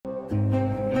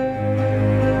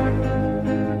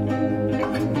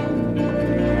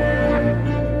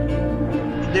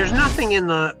nothing in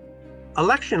the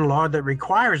election law that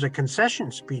requires a concession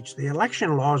speech. The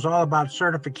election law is all about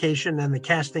certification and the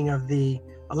casting of the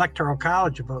Electoral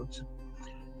College votes.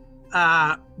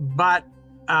 But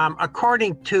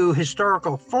according to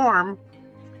historical form,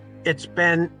 it's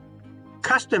been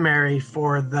customary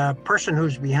for the person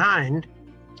who's behind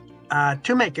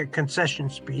to make a concession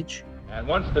speech. And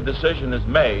once the decision is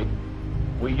made,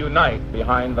 we unite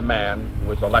behind the man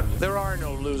who is elected. There are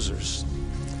no losers,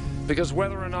 because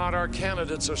whether or not our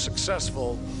candidates are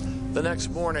successful, the next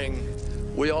morning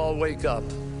we all wake up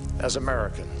as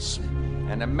Americans.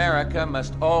 And America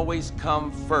must always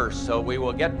come first, so we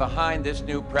will get behind this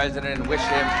new president and wish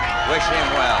him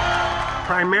well.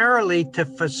 Primarily to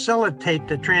facilitate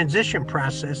the transition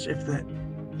process,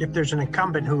 if there's an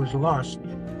incumbent who is lost,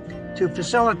 to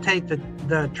facilitate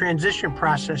the transition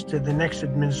process to the next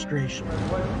administration.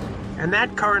 And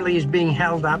that currently is being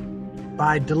held up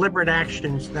by deliberate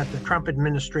actions that the Trump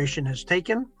administration has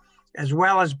taken, as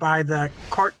well as by the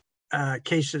court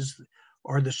cases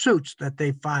or the suits that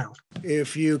they filed.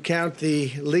 If you count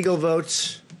the legal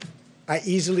votes, I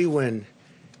easily win.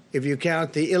 If you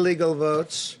count the illegal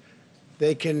votes,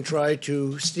 they can try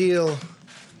to steal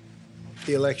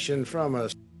the election from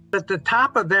us. At the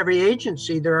top of every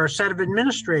agency, there are a set of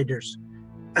administrators.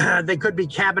 They could be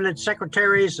cabinet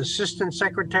secretaries, assistant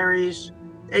secretaries,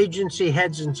 agency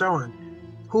heads, and so on,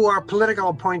 who are political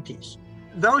appointees.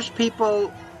 Those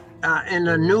people in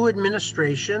a new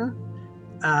administration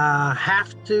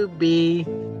have to be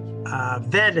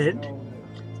vetted,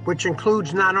 which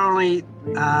includes not only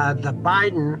the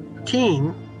Biden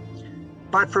team,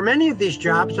 but for many of these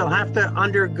jobs, they'll have to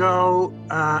undergo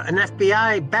an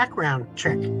FBI background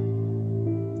check.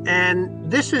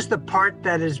 And this is the part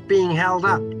that is being held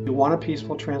up. You want a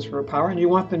peaceful transfer of power, and you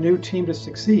want the new team to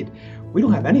succeed. We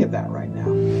don't have any of that right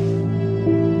now.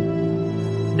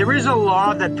 There is a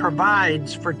law that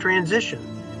provides for transition.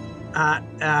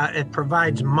 It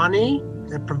provides money,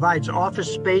 it provides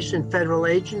office space in federal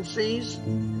agencies,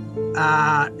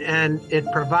 and it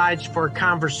provides for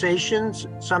conversations,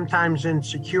 sometimes in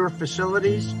secure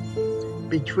facilities,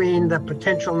 between the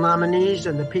potential nominees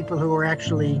and the people who are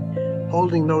actually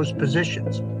holding those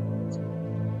positions.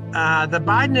 The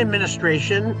Biden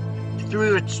administration,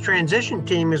 through its transition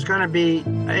team, is going to be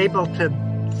able to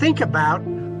think about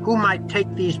who might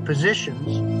take these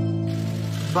positions,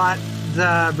 but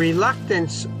the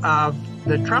reluctance of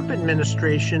the Trump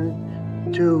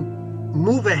administration to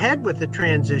move ahead with the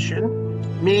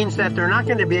transition means that they're not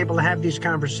going to be able to have these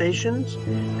conversations,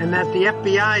 and that the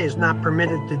FBI is not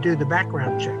permitted to do the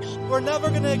background checks. We're never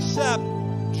going to accept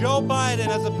Joe Biden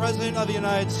as the president of the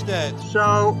United States.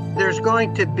 So there's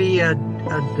going to be a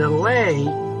delay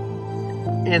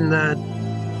in the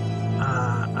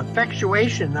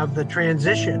effectuation of the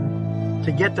transition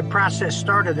to get the process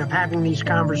started of having these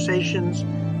conversations,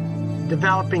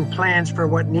 developing plans for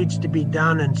what needs to be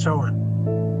done, and so on.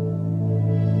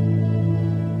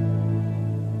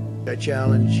 I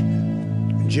challenge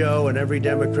Joe and every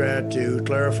Democrat to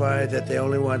clarify that they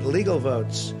only want legal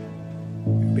votes,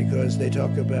 because they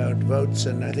talk about votes,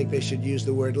 and I think they should use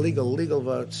the word legal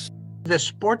votes. The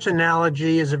sports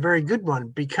analogy is a very good one,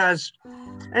 because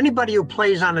anybody who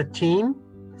plays on a team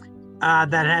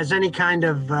that has any kind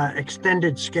of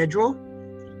extended schedule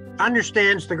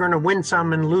understands they're going to win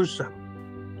some and lose some.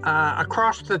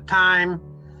 Across the time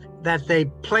that they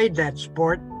played that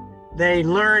sport, they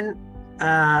learn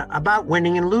about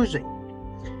winning and losing.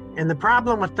 And the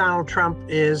problem with Donald Trump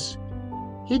is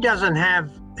he doesn't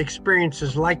have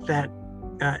experiences like that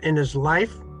in his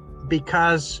life,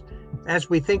 because as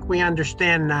we think we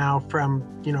understand now from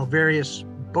various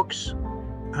books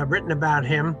written about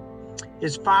him,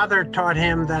 his father taught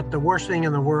him that the worst thing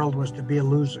in the world was to be a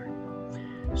loser.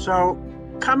 So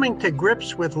coming to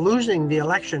grips with losing the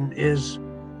election is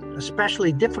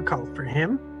especially difficult for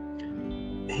him.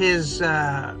 His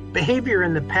behavior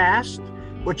in the past,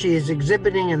 which he is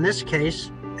exhibiting in this case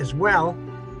as well,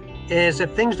 is if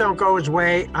things don't go his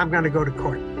way, I'm going to go to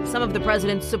court. Some of the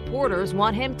president's supporters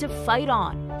want him to fight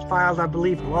on. He's filed, I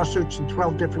believe, lawsuits in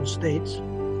 12 different states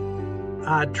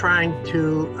trying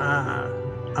to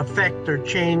affect or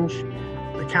change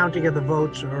the counting of the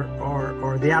votes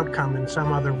or the outcome in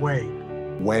some other way.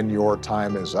 When your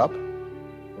time is up,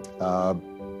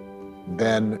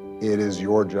 then it is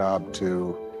your job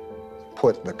to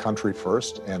put the country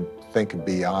first and think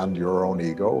beyond your own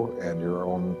ego and your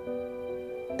own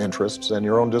interests and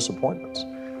your own disappointments.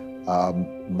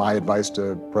 My advice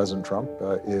to President Trump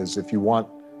is, if you want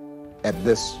at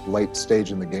this late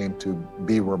stage in the game to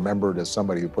be remembered as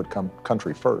somebody who put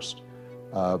country first,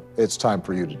 it's time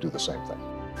for you to do the same thing.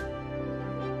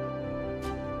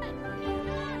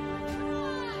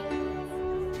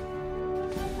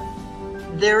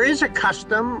 There is a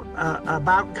custom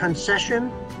about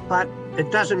concession, but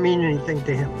it doesn't mean anything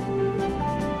to him.